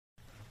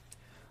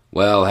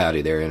Well,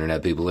 howdy there,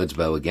 Internet people. It's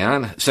Bo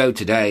again. So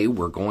today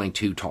we're going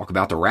to talk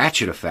about the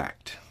ratchet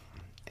effect.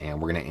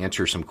 And we're going to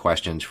answer some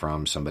questions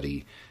from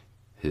somebody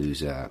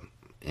who's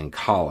in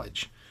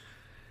college.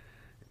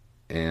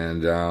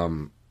 And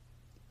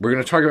we're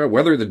going to talk about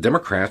whether the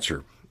Democrats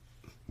are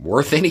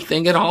worth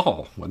anything at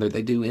all, whether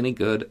they do any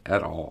good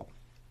at all.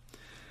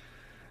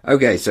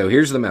 Okay, so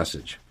here's the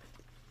message.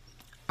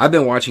 I've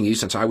been watching you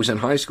since I was in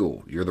high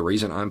school. You're the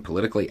reason I'm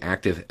politically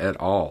active at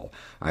all.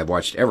 I've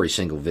watched every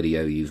single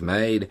video you've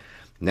made.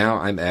 Now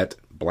I'm at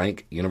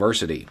blank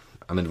university.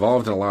 I'm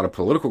involved in a lot of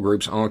political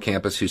groups on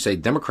campus who say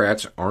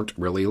Democrats aren't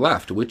really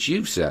left, which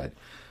you've said.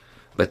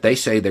 But they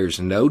say there's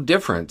no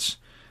difference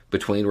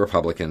between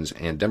Republicans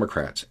and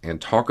Democrats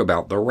and talk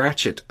about the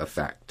ratchet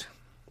effect.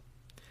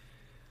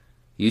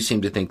 You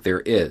seem to think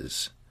there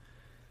is.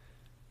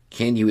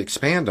 Can you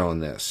expand on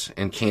this?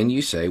 And can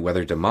you say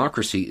whether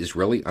democracy is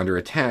really under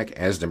attack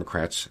as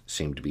Democrats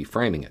seem to be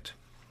framing it?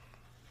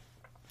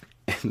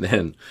 And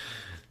then,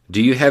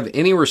 do you have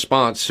any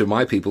response to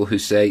my people who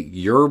say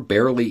you're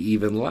barely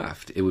even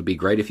left? It would be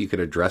great if you could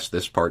address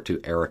this part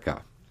to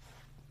Erica.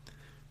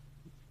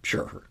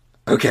 Sure.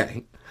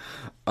 Okay.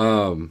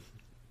 All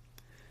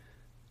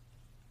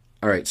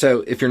right.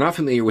 So if you're not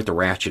familiar with the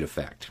ratchet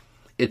effect,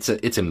 it's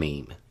a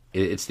meme.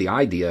 It's the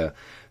idea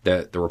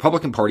that the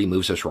Republican Party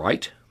moves us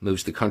right,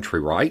 moves the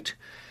country right,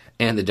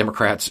 and the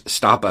Democrats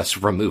stop us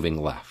from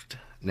moving left.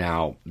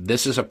 Now,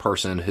 this is a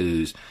person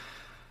who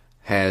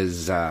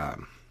has a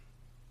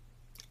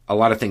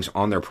lot of things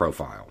on their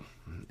profile,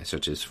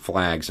 such as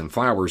flags and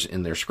flowers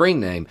in their screen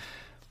name.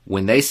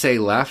 When they say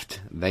left,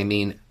 they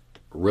mean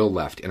real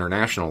left,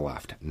 international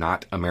left,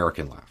 not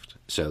American left.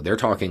 So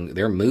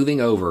they're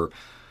moving over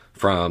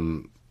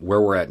from where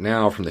we're at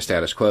now, from the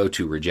status quo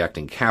to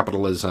rejecting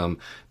capitalism.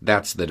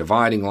 That's the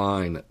dividing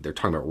line. They're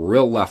talking about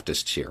real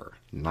leftists here,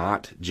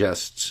 not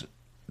just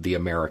the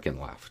American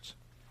left.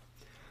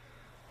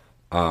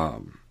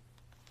 And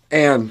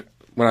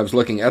when I was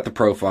looking at the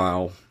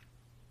profile,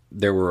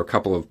 there were a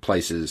couple of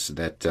places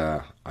that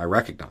I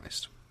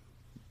recognized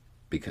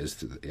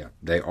because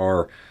they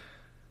are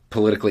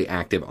politically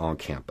active on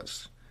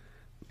campus.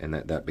 And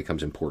that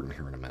becomes important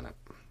here in a minute.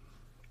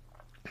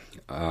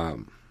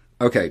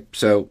 Okay,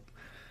 so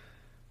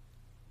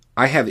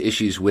I have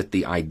issues with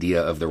the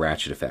idea of the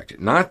ratchet effect.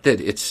 Not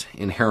that it's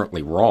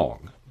inherently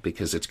wrong,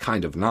 because it's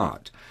kind of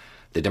not.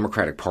 The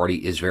Democratic Party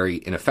is very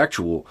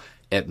ineffectual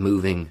at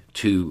moving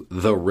to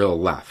the real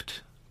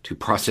left, to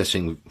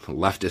processing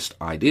leftist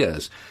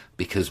ideas,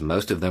 because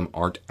most of them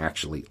aren't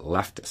actually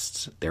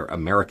leftists. They're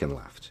American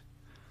left.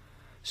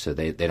 So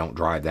they don't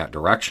drive that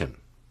direction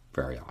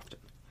very often.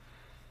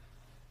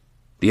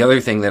 The other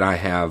thing that I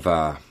have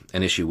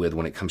an issue with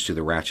when it comes to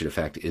the ratchet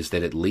effect is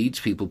that it leads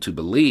people to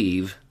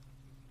believe,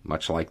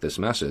 much like this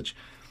message,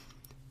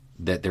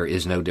 that there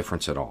is no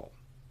difference at all.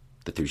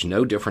 That there's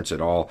no difference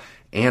at all,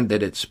 and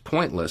that it's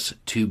pointless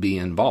to be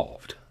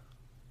involved.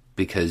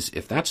 Because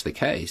if that's the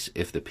case,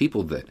 if the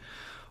people that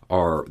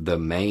are the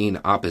main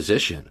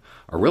opposition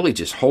are really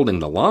just holding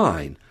the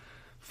line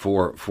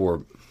for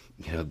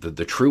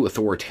the true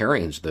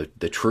authoritarians,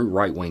 the true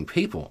right-wing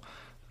people,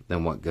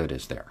 then what good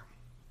is there?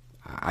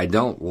 I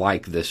don't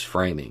like this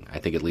framing. I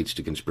think it leads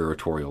to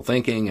conspiratorial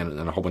thinking and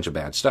a whole bunch of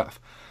bad stuff.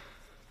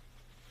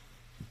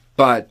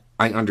 But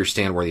I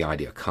understand where the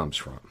idea comes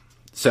from.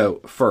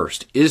 So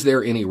first, is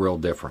there any real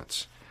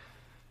difference?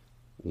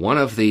 One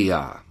of the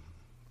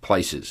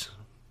places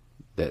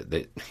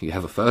that you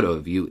have a photo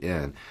of you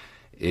in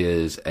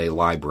is a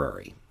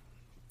library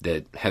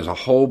that has a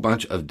whole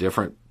bunch of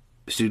different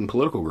student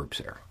political groups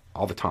there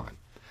all the time.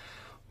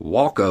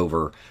 Walk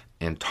over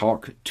and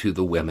talk to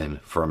the women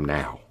from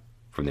NOW,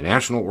 from the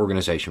National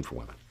Organization for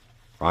Women,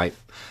 right?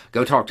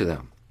 Go talk to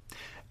them.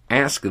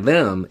 Ask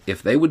them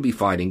if they would be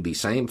fighting the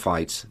same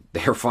fights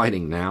they're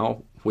fighting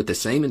now with the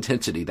same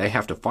intensity they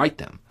have to fight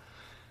them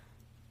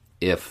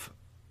if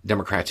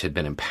Democrats had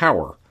been in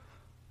power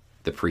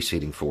the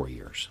preceding 4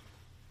 years.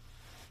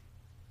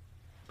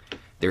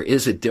 There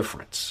is a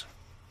difference.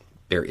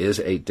 There is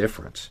a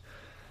difference.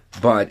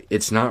 But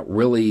it's not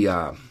really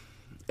a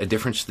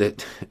difference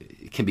that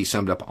can be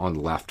summed up on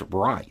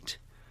left-right.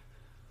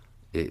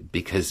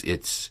 Because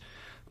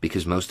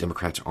most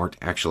Democrats aren't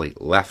actually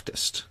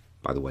leftist,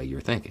 by the way you're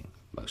thinking.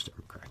 Most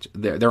Democrats.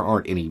 There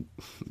aren't any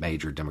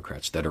major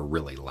Democrats that are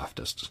really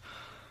leftists.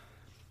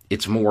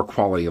 It's more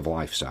quality of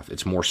life stuff.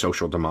 It's more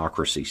social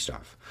democracy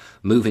stuff.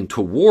 Moving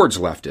towards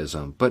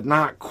leftism, but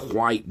not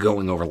quite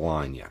going over the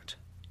line yet.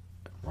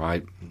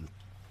 Right?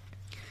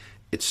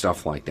 It's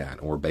stuff like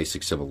that, or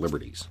basic civil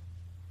liberties.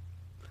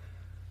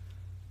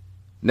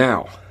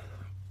 Now,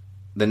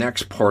 the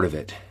next part of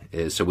it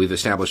is, so we've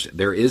established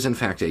there is in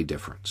fact a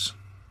difference.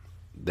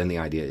 Then the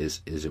idea is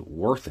it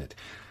worth it?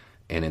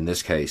 And in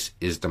this case,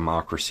 is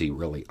democracy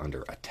really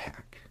under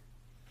attack?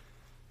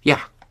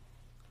 Yeah.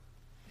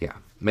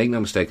 Make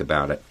no mistake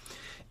about it.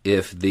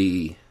 If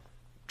the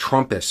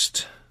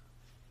Trumpist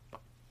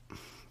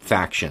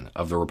faction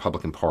of the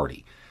Republican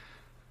Party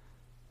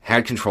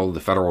had control of the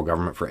federal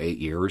government for 8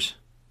 years,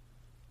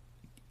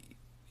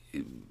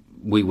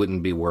 we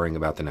wouldn't be worrying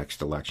about the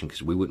next election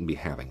because we wouldn't be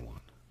having one.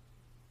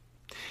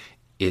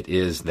 It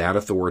is that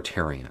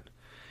authoritarian.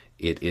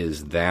 It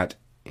is that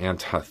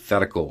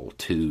antithetical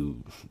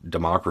to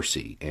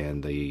democracy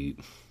and the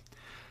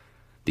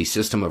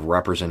system of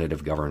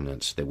representative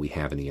governance that we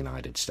have in the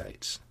United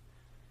States.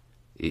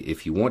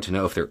 If you want to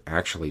know if they're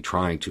actually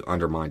trying to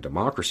undermine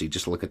democracy,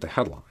 just look at the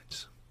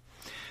headlines.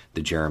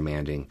 The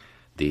gerrymandering,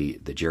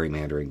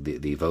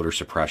 the voter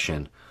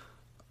suppression,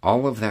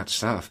 all of that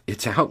stuff,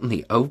 it's out in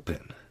the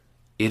open.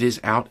 It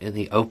is out in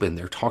the open.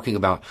 They're talking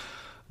about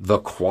the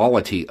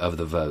quality of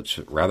the votes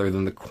rather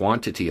than the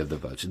quantity of the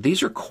votes.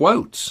 These are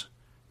quotes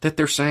that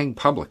they're saying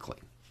publicly.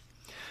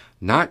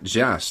 Not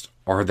just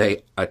are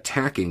they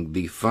attacking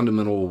the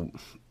fundamental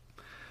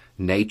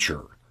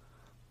nature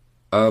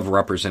of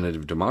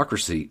representative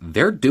democracy,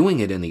 they're doing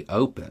it in the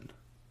open.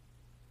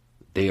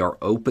 They are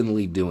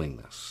openly doing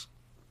this.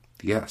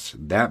 Yes,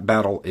 that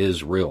battle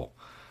is real.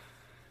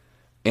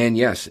 And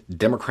yes,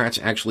 Democrats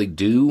actually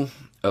do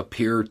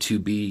appear to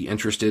be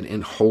interested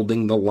in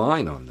holding the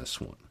line on this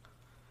one.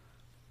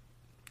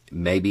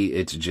 Maybe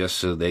it's just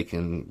so they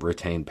can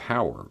retain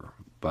power,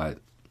 but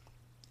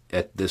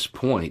at this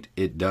point,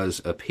 it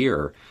does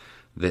appear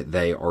that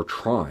they are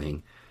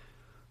trying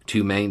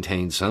to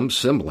maintain some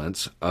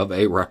semblance of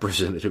a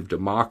representative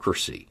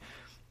democracy.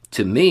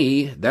 To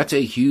me, that's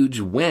a huge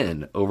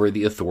win over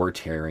the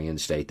authoritarian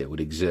state that would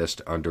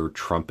exist under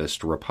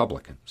Trumpist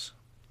Republicans.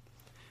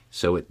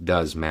 So it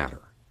does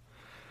matter.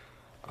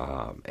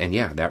 And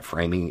yeah, that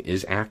framing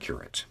is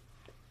accurate.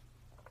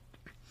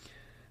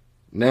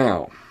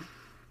 Now,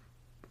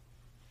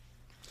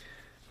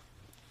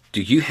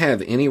 do you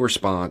have any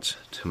response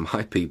to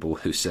my people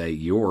who say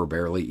you're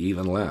barely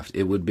even left?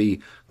 It would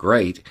be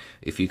great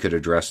if you could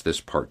address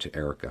this part to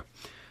Erica.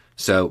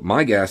 So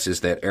my guess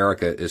is that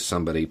Erica is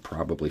somebody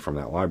probably from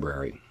that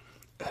library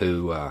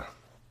who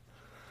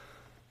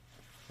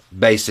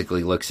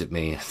basically looks at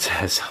me and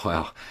says,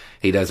 well,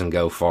 he doesn't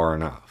go far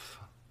enough.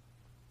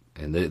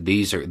 And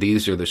these are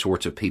the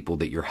sorts of people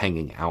that you're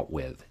hanging out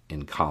with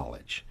in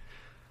college.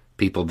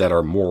 People that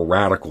are more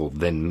radical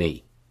than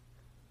me.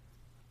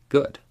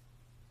 Good.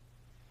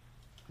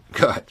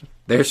 Good.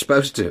 They're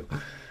supposed to.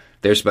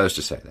 They're supposed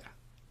to say that.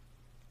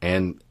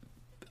 And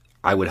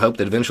I would hope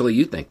that eventually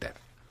you think that.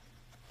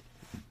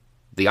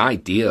 The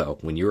idea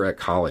when you're at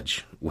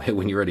college,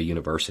 when you're at a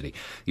university,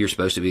 you're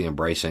supposed to be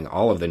embracing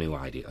all of the new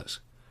ideas.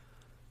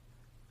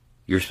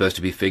 You're supposed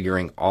to be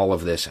figuring all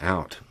of this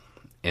out.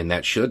 And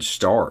that should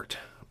start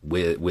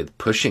with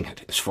pushing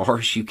it as far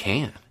as you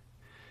can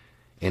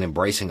and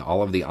embracing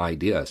all of the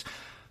ideas.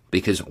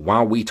 Because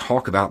while we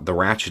talk about the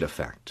ratchet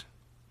effect,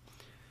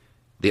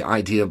 the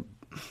idea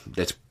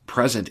that's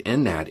present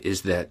in that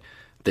is that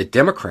the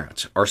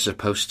Democrats are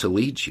supposed to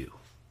lead you.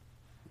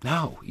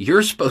 No,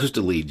 you're supposed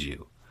to lead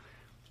you.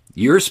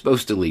 You're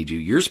supposed to lead you.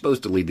 You're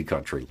supposed to lead the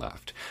country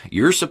left.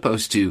 You're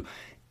supposed to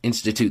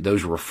institute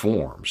those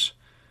reforms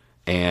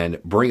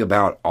and bring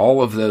about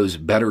all of those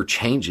better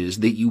changes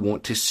that you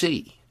want to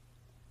see.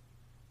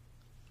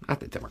 Not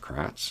the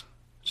Democrats.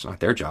 It's not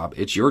their job.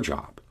 It's your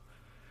job.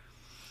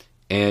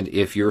 And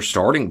if your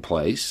starting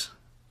place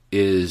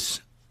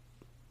is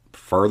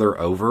further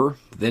over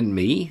than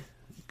me,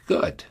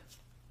 good.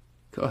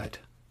 Good.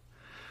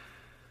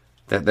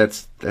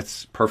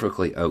 That's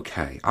perfectly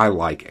okay. I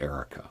like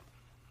Erica.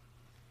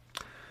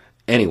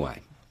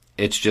 Anyway,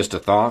 it's just a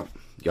thought.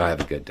 Y'all have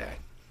a good day.